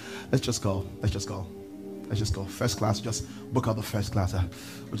pastors. Say, let's just go. Let's just go. Let's just go. First class, just book out the first class.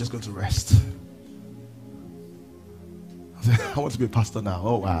 We're just going to rest. I want to be a pastor now.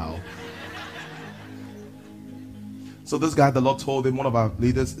 Oh, wow. So this guy, the Lord told him, one of our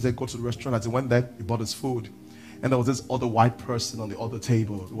leaders, he said, go to the restaurant. As he went there, he bought his food. And there was this other white person on the other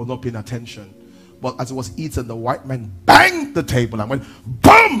table. He was not paying attention. But as he was eating, the white man banged the table and went,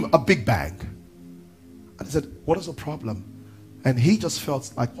 boom, a big bang. And he said, what is the problem? And he just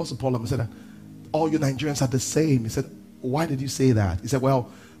felt like, what's the problem? He said, all you Nigerians are the same. He said, why did you say that? He said,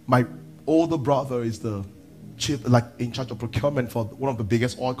 well, my older brother is the chief, like in charge of procurement for one of the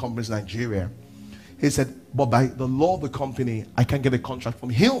biggest oil companies in Nigeria. He said, but by the law of the company, I can't get a contract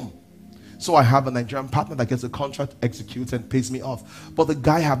from him. So I have a Nigerian partner that gets a contract, executes and pays me off. But the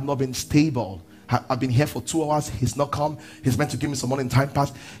guy have not been stable. I've been here for 2 hours. He's not come. He's meant to give me some money in time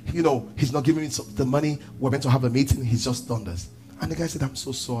past. You know, he's not giving me the money. We're meant to have a meeting. He's just done this. And the guy said, I'm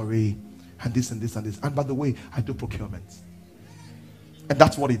so sorry. And this and this and this. And by the way, I do procurement. And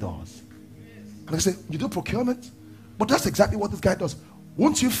that's what he does. And I said, you do procurement? But that's exactly what this guy does.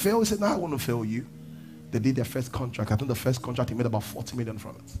 Won't you fail? He said, no, I want to fail you. They did their first contract. I think the first contract, he made about 40 million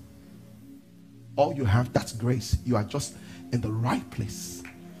from it. All you have, that's grace. You are just in the right place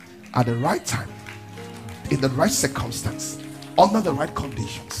at the right time, in the right circumstance, under the right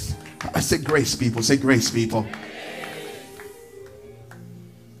conditions. I say grace, people. Say grace, people.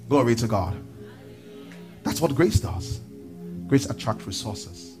 Glory to God. That's what grace does. Grace attracts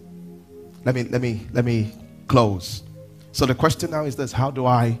resources. Let me close. So the question now is this: how do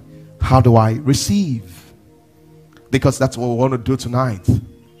I receive? Because that's what we want to do tonight.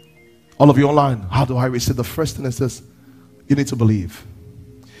 All of you online, how do I receive? The first thing is this: you need to believe.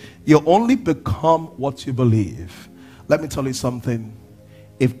 You only become what you believe. Let me tell you something.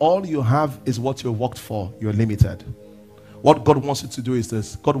 If all you have is what you worked for, you're limited. What God wants you to do is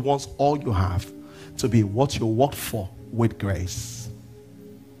this: God wants all you have to be what you worked for with grace.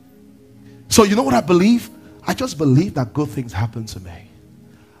 So you know what I believe? I just believe that good things happen to me.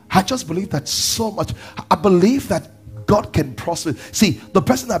 I just believe that so much. I believe that God can prosper. See, the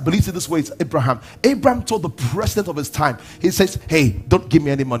person that believes in this way is Abraham. Abraham told the president of his time, he says, hey, don't give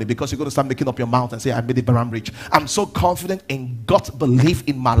me any money because you're going to start making up your mouth and say, I made Abraham rich. I'm so confident in God's belief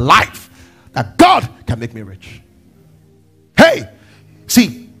in my life that God can make me rich. Hey,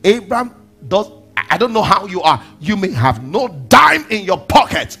 see, Abraham does, I don't know how you are. You may have no dime in your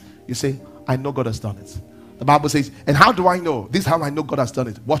pocket, you say, I know God has done it. The Bible says, and how do I know? This is how I know God has done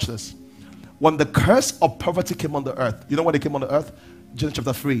it. Watch this. When the curse of poverty came on the earth, you know when it came on the earth? Genesis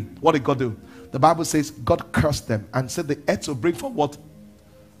chapter 3. What did God do? The Bible says God cursed them and said the earth will bring forth what?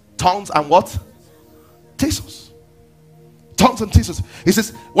 Thorns and what? Thistles. Thorns and thistles. He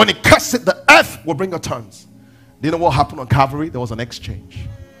says when he cursed it, the earth will bring a thorns. Do you know what happened on Calvary? There was an exchange.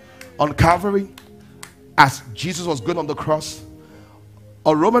 On Calvary, as Jesus was going on the cross,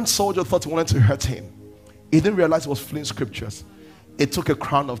 a Roman soldier thought he wanted to hurt him. He didn't realize it was fleeing scriptures. It took a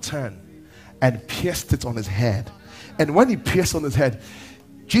crown of thorns and pierced it on his head. And when he pierced on his head,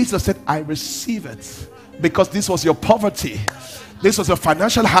 Jesus said, I receive it, because this was your poverty, this was your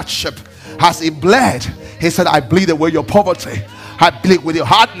financial hardship. As he bled, he said, I bleed away your poverty, I bleed with your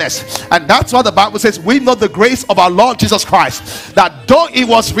hardness. And that's why the Bible says we know the grace of our Lord Jesus Christ, that though he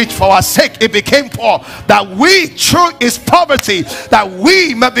was rich, for our sake he became poor, that we through his poverty, that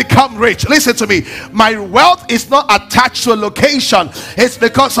we may become rich. Listen to me, my wealth is not attached to a location. It's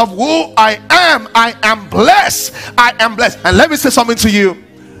because of who I am. I am blessed. I am blessed. And let me say something to you.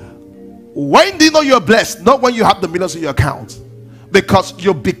 When do you know you're blessed? Not when you have the millions in your account. Because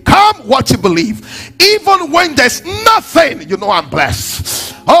you become what you believe. Even when there's nothing, you know I'm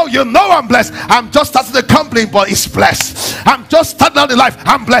blessed. Oh, you know I'm blessed. I'm just starting a company, but it's blessed. I'm just starting out in life.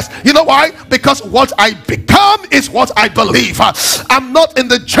 I'm blessed. You know why? Because what I become is what I believe. I'm not in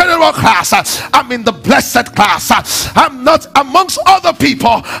the general class. I'm in the blessed class. I'm not amongst other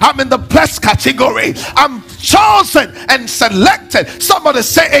people. I'm in the blessed category. I'm chosen and selected. Somebody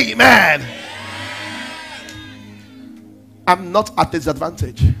say amen. I'm not at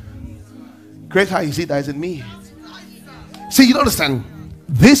disadvantage. Greater is he that is in me. See, you don't understand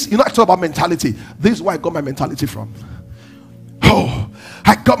this. You know, I talk about mentality. This is where I got my mentality from. Oh,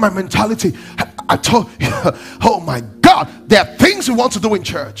 I got my mentality. I told you, oh my God, there are things we want to do in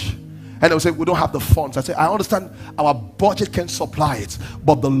church, and they will say we don't have the funds. I say I understand our budget can supply it,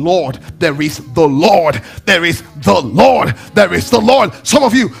 but the Lord, there is the Lord, there is the Lord, there is the Lord. Some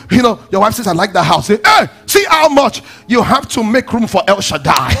of you, you know, your wife says I like the house. Say, hey, see how much you have to make room for El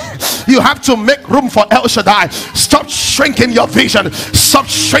Shaddai. You have to make room for El Shaddai. Stop shrinking your vision, stop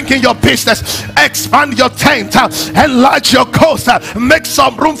shrinking your business, expand your tent, enlarge your coast, make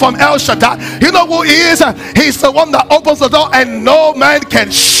some room from El Shaddai. You know who he is? He's the one that opens the door and no man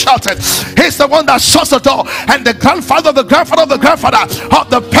can shut it. He's the one that shuts the door, and the grandfather of the grandfather of the grandfather of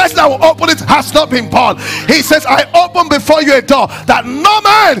the person that will open it has not been born. He says, I open before you a door that no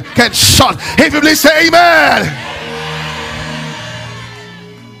man can shut. If you please say amen.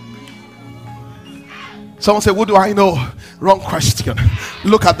 Someone say, what do I know? Wrong question.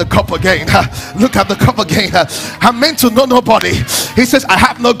 Look at the cup again. Look at the cup again. I'm meant to know nobody. He says, I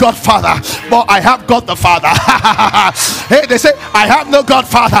have no Godfather, but I have God the Father. Hey, they say, I have no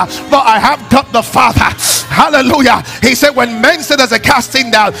Godfather, but I have God the Father. Hallelujah. He said, when men say there's a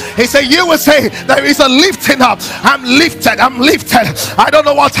casting down, he said, you will say there is a lifting up. I'm lifted. I'm lifted. I don't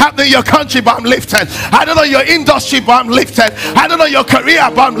know what's happening in your country, but I'm lifted. I don't know your industry, but I'm lifted. I don't know your career,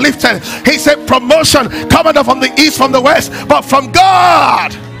 but I'm lifted. He said, promotion coming up from the east, from the west, but from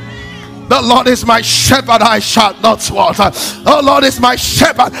God. The Lord is my shepherd, I shall not want. The Lord is my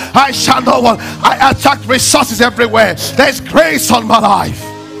shepherd, I shall not want. I attract resources everywhere. There's grace on my life.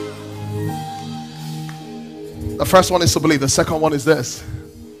 The first one is to believe. The second one is this.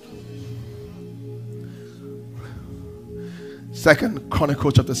 2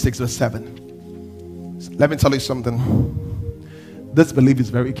 Chronicles chapter 6 verse 7. Let me tell you something. This belief is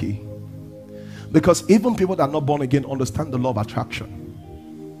very key. Because even people that are not born again understand the law of attraction.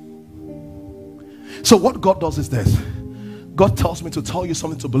 So what God does is this. God tells me to tell you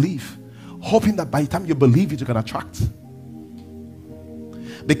something to believe, hoping that by the time you believe it, you can attract.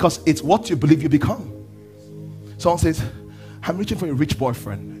 Because it's what you believe you become. Someone says, I'm reaching for a rich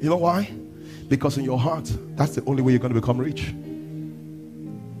boyfriend. You know why? Because in your heart, that's the only way you're going to become rich.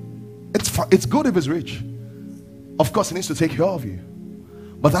 It's good if he's rich. Of course, he needs to take care of you.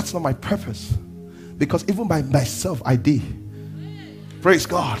 But that's not my purpose. Because even by myself, I did. Praise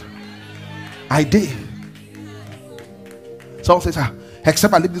God. I did. Someone says,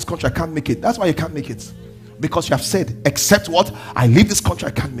 except I leave this country, I can't make it. That's why you can't make it. Because you have said, except what? I leave this country,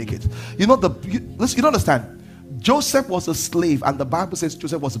 I can't make it. You know, you don't understand. Joseph was a slave, and the Bible says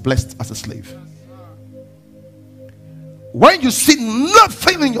Joseph was blessed as a slave. When you see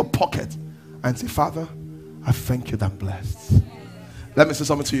nothing in your pocket and say, Father, I thank you that I'm blessed. Let me say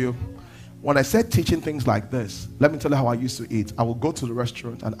something to you. When I said teaching things like this, let me tell you how I used to eat. I would go to the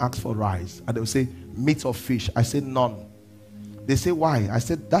restaurant and ask for rice, and they would say, meat or fish? I said, none. They say, why? I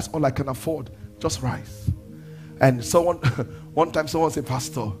said, that's all I can afford, just rice. And someone, one time someone said,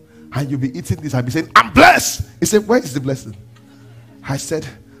 Pastor, and you'll be eating this. I'll be saying, I'm blessed. He said, where is the blessing? I said,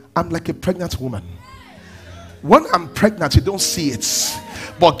 I'm like a pregnant woman. When I'm pregnant, you don't see it.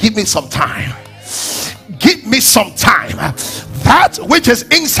 But give me some time. Give me some time. That which is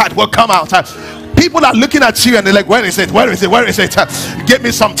inside will come out. People are looking at you and they're like, where is it? Where is it? Where is it? Give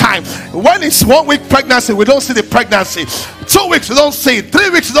me some time. When it's 1 week pregnancy, we don't see the pregnancy. 2 weeks, we don't see it. 3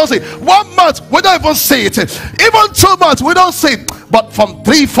 weeks, we don't see it. 1 month, we don't even see it. Even 2 months, we don't see it. But from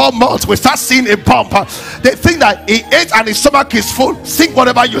 3-4 months, we start seeing a bump. They think that he ate and his stomach is full. Think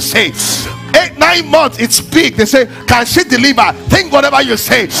whatever you say. 8-9 months, it's big. They say, can she deliver? Think whatever you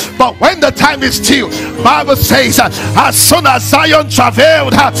say. But when the time is due, Bible says, as soon as Zion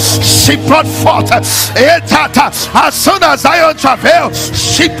travailed, she brought forth. As soon as Zion travailed,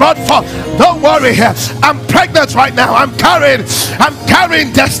 she brought forth. Don't worry, I'm pregnant right now. I'm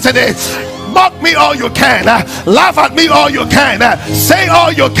carrying destiny. Mock me all you can, laugh at me all you can, say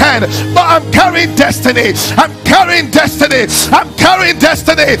all you can, but I'm carrying destiny. I'm carrying destiny. I'm carrying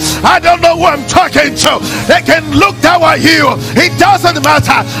destiny. I don't know who I'm talking to. They can look down at you. It doesn't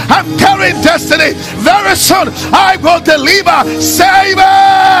matter. I'm carrying destiny. Very soon I will deliver. Say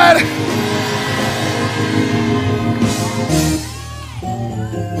amen.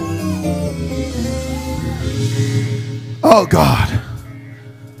 Oh God,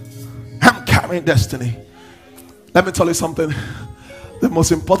 I'm carrying destiny. Let me tell you something. The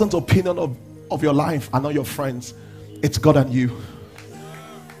most important opinion of your life are not your friends. It's God and you.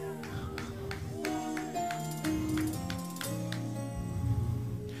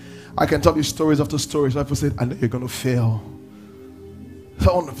 I can tell you stories after stories. People said, I know you're going to fail.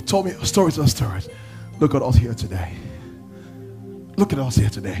 Someone told me stories and stories. Look at us here today. Look at us here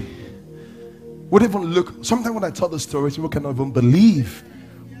today. We don't even look. Sometimes when I tell the stories, people cannot even believe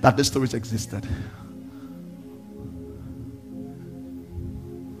that the stories existed.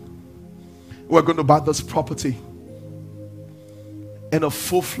 We're going to buy this property in a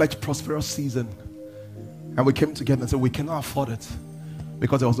full-fledged prosperous season, and we came together and said we cannot afford it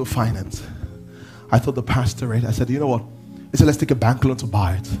because there was no finance. I told the pastor, I said, you know what? He said, let's take a bank loan to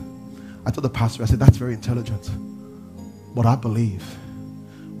buy it. I told the pastor, I said, that's very intelligent, but I believe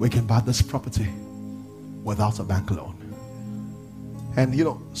we can buy this property without a bank loan. And you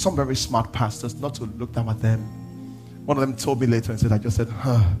know, some very smart pastors, not to look down at them, one of them told me later and said, I just said,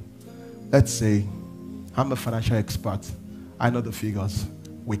 let's say I'm a financial expert. I know the figures.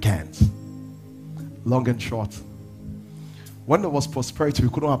 We can't. Long and short, when there was prosperity, we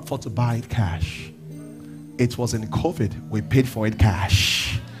couldn't afford to buy it cash. It was in COVID, we paid for it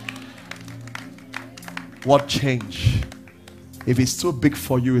cash. What changed? If it's too big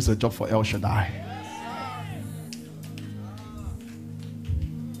for you, it's a job for El Shaddai.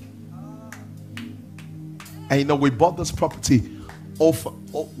 And you know, we bought this property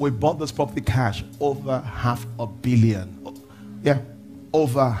cash over $500 million. Yeah,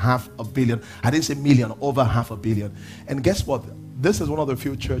 over $500 million. I didn't say million, over $500 million. And guess what? This is one of the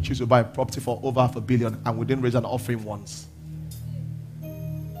few churches who buy a property for over $500 million, and we didn't raise an offering once.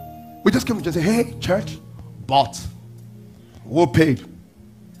 We just came and just say, hey, church, bought. Who paid? You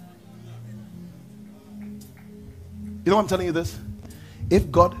know why I'm telling you this? If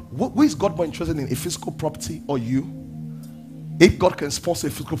God, who is God more interested in, a physical property or you? If God can sponsor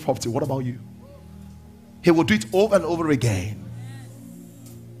a physical property, what about you? He will do it over and over again.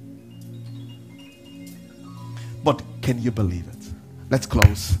 But can you believe it? Let's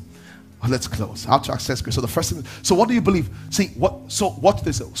close. Let's close. How to access grace. So the first thing. So what do you believe? See what? So what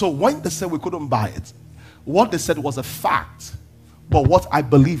they said. So when they said we couldn't buy it, what they said was a fact, but what I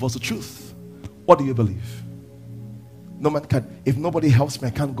believe was the truth. What do you believe? No man can. If nobody helps me,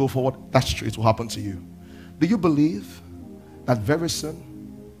 I can't go forward. That's true. It will happen to you. Do you believe that very soon?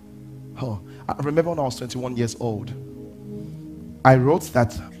 Oh, I remember when I was 21 years old, I wrote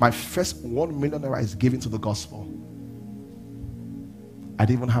that my first $1 million is given to the gospel. I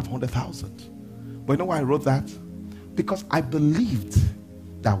didn't even have 100,000. But you know why I wrote that? Because I believed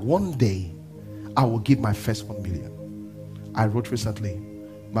that one day I will give my first 1 million. I wrote recently,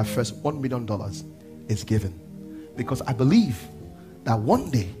 my first $1 million is given. Because I believe that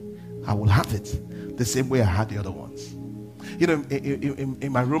one day I will have it the same way I had the other ones. You know,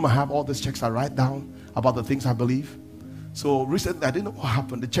 in my room I have all these checks I write down about the things I believe. So recently I didn't know what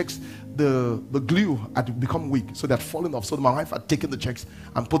happened. The checks, the glue had become weak, so they had fallen off. So my wife had taken the checks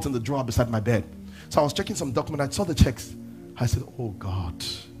and put in the drawer beside my bed. So I was checking some document. I saw the checks. I said, oh God,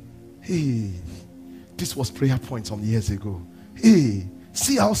 hey, this was prayer point some years ago. Hey,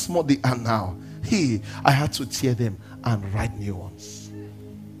 see how small they are now. Hey, I had to tear them and write new ones.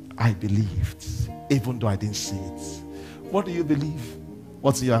 I believed, even though I didn't see it. What do you believe?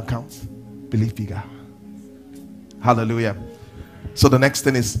 What's in your account? Believe bigger. Hallelujah. So the next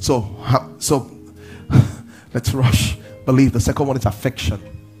thing is, so let's rush. Believe. The second one is affection.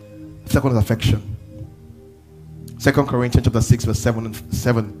 The second one is affection. 2 Corinthians chapter 6 verse 7 and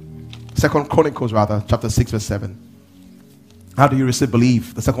 7. 2 Chronicles rather, chapter 6 verse 7. How do you receive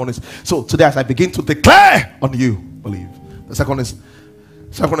belief? The second one is, so today as I begin to declare on you, believe. The second one is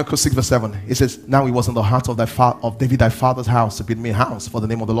 2 Chronicles 6 verse 7. It says, now it was in the heart of David thy father's house to build me a house for the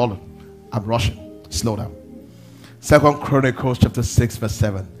name of the Lord. I'm rushing. Slow down. 2 Chronicles chapter 6 verse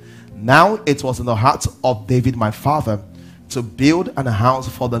 7. Now it was in the heart of David my father to build an house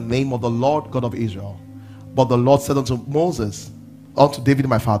for the name of the Lord God of Israel. But the Lord said unto Moses, unto David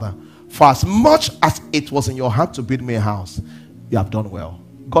my father, for as much as it was in your heart to build me a house, you have done well.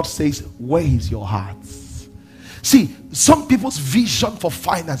 God says, where is your heart? See, some people's vision for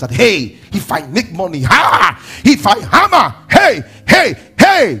finance that, hey, if I make money, if I hammer, hey,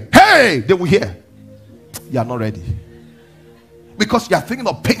 they will hear. You are not ready. Because you are thinking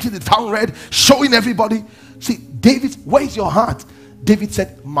of painting the town red, showing everybody. See, David, where is your heart? David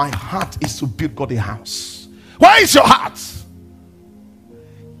said, my heart is to build God a house. Where is your heart?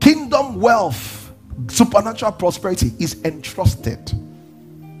 Kingdom wealth, supernatural prosperity is entrusted.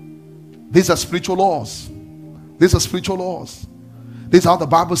 These are spiritual laws. These are spiritual laws. This is how the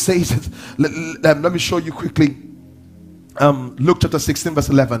Bible says it. Let me show you quickly. Luke chapter 16 verse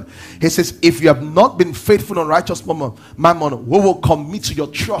 11. He says, if you have not been faithful and righteous mammon, who will commit to your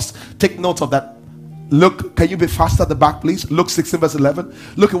trust? Take note of that. Look, can you be faster at the back, please? Luke 16 verse 11.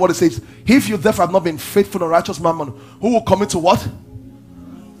 Look at what it says. If you therefore have not been faithful and righteous mammon, who will commit to what?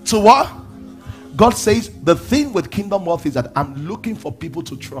 To what? God says the thing with kingdom wealth is that I'm looking for people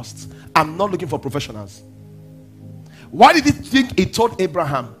to trust. I'm not looking for professionals. Why did he think he told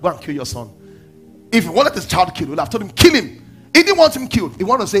Abraham, go and kill your son? If he wanted his child killed, he would have told him, kill him. He didn't want him killed. He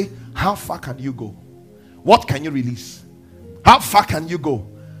wanted to say, how far can you go? What can you release? How far can you go?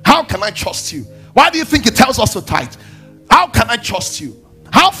 How can I trust you? Why do you think he tells us to tithe? How can I trust you?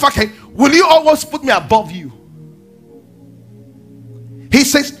 How far will you always put me above you? He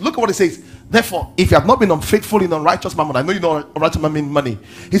says, look at what he says. Therefore, if you have not been unfaithful in unrighteous mammon, I know you know unrighteous mammon mean money.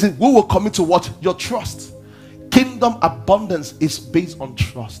 He says, we will commit to what? Your trust. Kingdom abundance is based on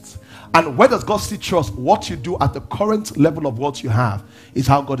trust. And where does God see trust? What you do at the current level of what you have is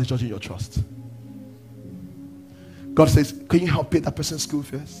how God is judging your trust. God says, can you help pay that person's school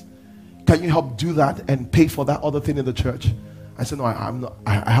fees? Can you help do that and pay for that other thing in the church? I said, no, I'm not.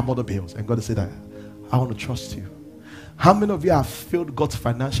 I have other bills. And God said that I want to trust you. How many of you have failed God's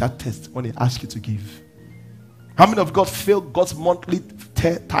financial test when He asks you to give? How many of you failed God's monthly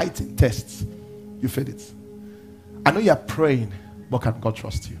tithing tests? You failed it. I know you are praying, but can God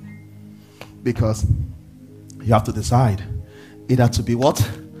trust you? Because you have to decide either to be what?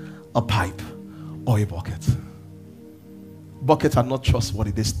 A pipe or a bucket. Buckets are not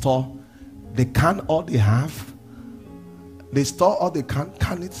trustworthy. They can all they have. They store all they can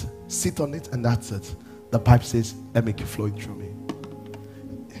it, sit on it, and that's it. The pipe says, let me keep flowing through me.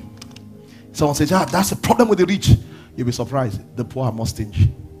 Someone says, that's a problem with the rich. You'll be surprised. The poor are more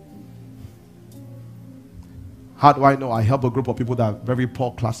stingy. How do I know? I help a group of people that are very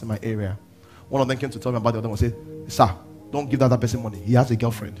poor class in my area. One of them came to tell me about the other one and said, sir, don't give that person money. He has a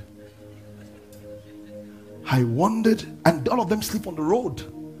girlfriend. I wondered, and all of them sleep on the road.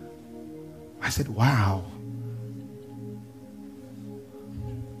 I said, wow.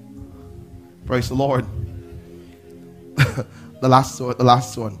 Praise the Lord. The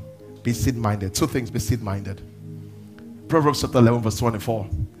last one. Be seed-minded. Two things, be seed-minded. Proverbs chapter 11 verse 24.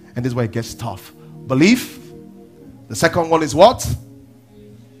 And this is where it gets tough. Belief. The second one is what?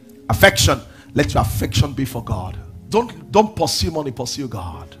 Affection. Let your affection be for God. Don't pursue money, pursue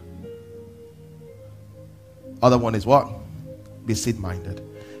God. Other one is what? Be seed-minded.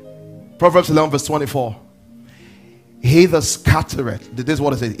 Proverbs 11 verse 24. He that scattereth. This is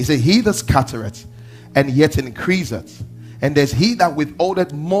what it says. It says, he that scattereth and yet increaseth. And there's he that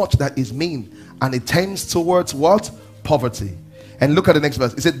withholdeth much that is mean, and it tends towards what? Poverty. And look at the next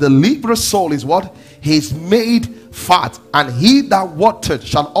verse. It said, the liberal soul is what? He is made fat, and he that watered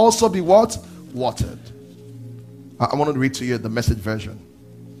shall also be what? Watered. I want to read to you the Message version.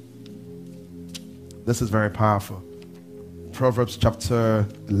 This is very powerful. Proverbs chapter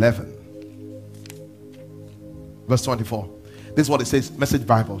 11 verse 24. This is what it says, Message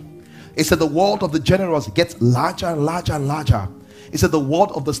Bible. It said the word of the generous gets larger and larger and larger. It said the word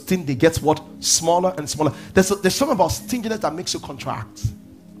of the stingy gets what? Smaller and smaller. There's something about stinginess that makes you contract.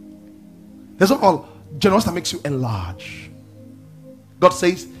 There's something about generosity that makes you enlarge. God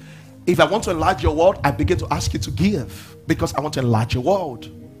says, If I want to enlarge your world, I begin to ask you to give because I want to enlarge your world.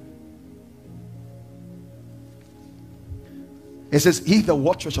 It says, he that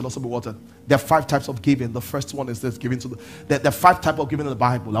watcheth shall also be watered. There are 5 types of giving. The first one is this, giving to there are 5 types of giving in the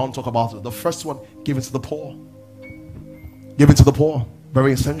Bible. I want to talk about it. The first one, giving to the poor. Giving to the poor,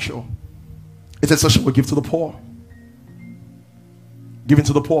 very essential. It's essential we give to the poor. Giving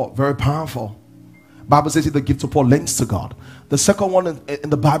to the poor, very powerful. Bible says he that gives to poor lends to God. The second one in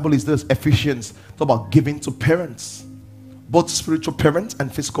the Bible is this, Ephesians. It's about giving to parents, both spiritual parents and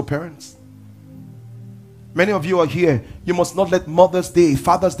physical parents. Many of you are here. You must not let Mother's Day,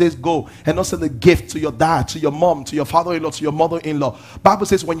 Father's Day go and not send a gift to your dad, to your mom, to your father-in-law, to your mother-in-law. Bible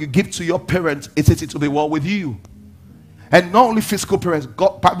says when you give to your parents, it says it will be well with you. And not only physical parents,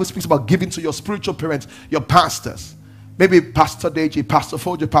 God, Bible speaks about giving to your spiritual parents, your pastors. Maybe Pastor Deji, Pastor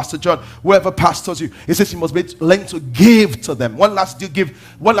Fojo, Pastor John, whoever pastors you. It says you must learn to give to them. One last you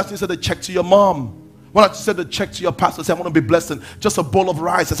send a check to your mom. One last you send a check to your pastor. Say, I want to be blessed. Just a bowl of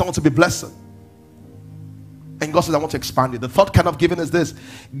rice. I want to be blessed. And God says, I want to expand it. The third kind of giving is this.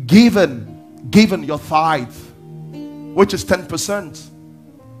 Giving your tithe, which is 10%.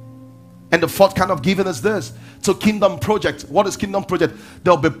 And the fourth kind of giving is this. So kingdom project. What is kingdom project?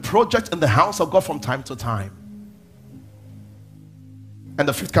 There will be projects in the house of God from time to time. And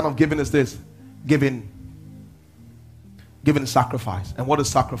the fifth kind of giving is this. Giving sacrifice. And what is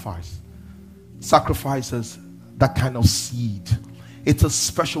sacrifice? Sacrifice is that kind of seed. It's a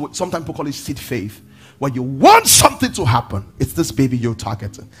special, sometimes people call it seed faith. When you want something to happen, it's this baby you're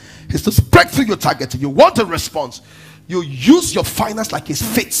targeting. It's this breakthrough you're targeting. You want a response. You use your finance like it's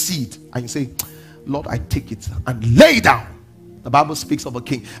faith seed. And you say, Lord, I take it and lay down. The Bible speaks of a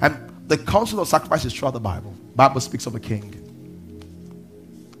king. And the concept of sacrifice is throughout the Bible. The Bible speaks of a king.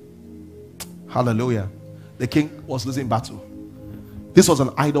 Hallelujah. The king was losing battle. This was an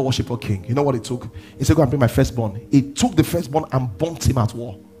idol worshiper king. You know what it took? He said, go and bring my firstborn. He took the firstborn and burnt him at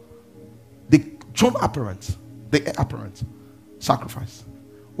war. The throne apparent, the heir apparent, sacrifice.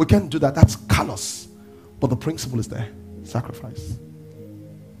 We can't do that. That's callous. But the principle is there. Sacrifice.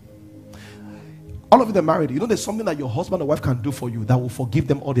 All of you that are married, you know there's something that your husband or wife can do for you that will forgive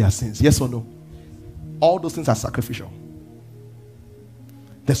them all their sins. Yes or no? All those things are sacrificial.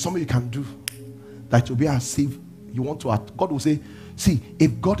 There's something you can do that will be as if you want to act. God will say, see,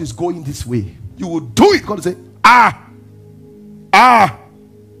 if God is going this way, you will do it. God will say,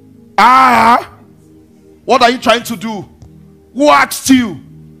 what are you trying to do? Who asked you?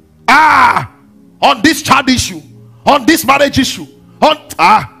 On this child issue, on this marriage issue,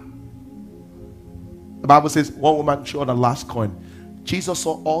 The Bible says one woman threw on the last coin. Jesus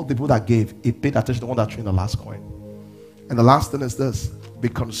saw all the people that gave. He paid attention to the one that threw in the last coin. And the last thing is this: be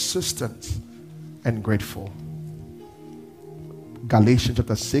consistent and grateful. Galatians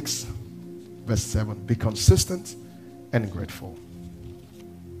chapter 6 verse 7. Be consistent and grateful.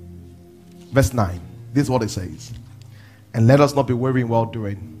 Verse 9. This is what it says. And let us not be weary in well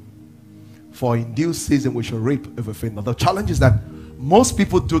doing, for in due season we shall reap if we faint not. The challenge is that most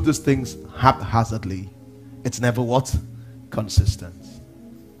people do these things haphazardly. It's never what? Consistent.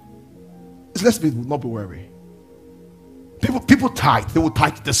 Let's not be weary. People tithe. They will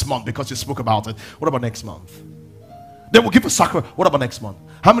tithe this month because you spoke about it. What about next month? They will give a sacrifice. What about next month?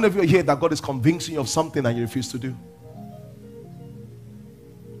 How many of you are here that God is convincing you of something and you refuse to do?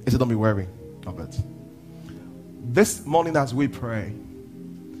 He said, don't be weary of it. This morning as we pray,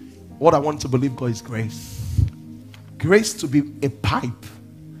 what I want to believe God is grace. Grace to be a pipe.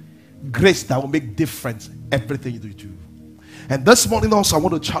 Grace that will make difference everything you do. And this morning also I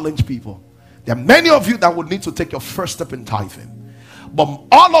want to challenge people. There are many of you that would need to take your first step in tithing. But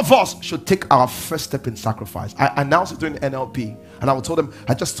all of us should take our first step in sacrifice. I announced it during NLP. And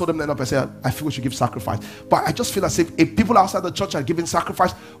I just told them in NLP, I said, I feel we should give sacrifice. But I just feel as if people outside the church are giving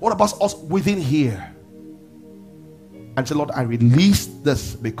sacrifice, what about us within here? And say, Lord, I release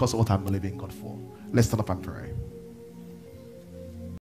this because of what I'm believing God for. Let's stand up and pray.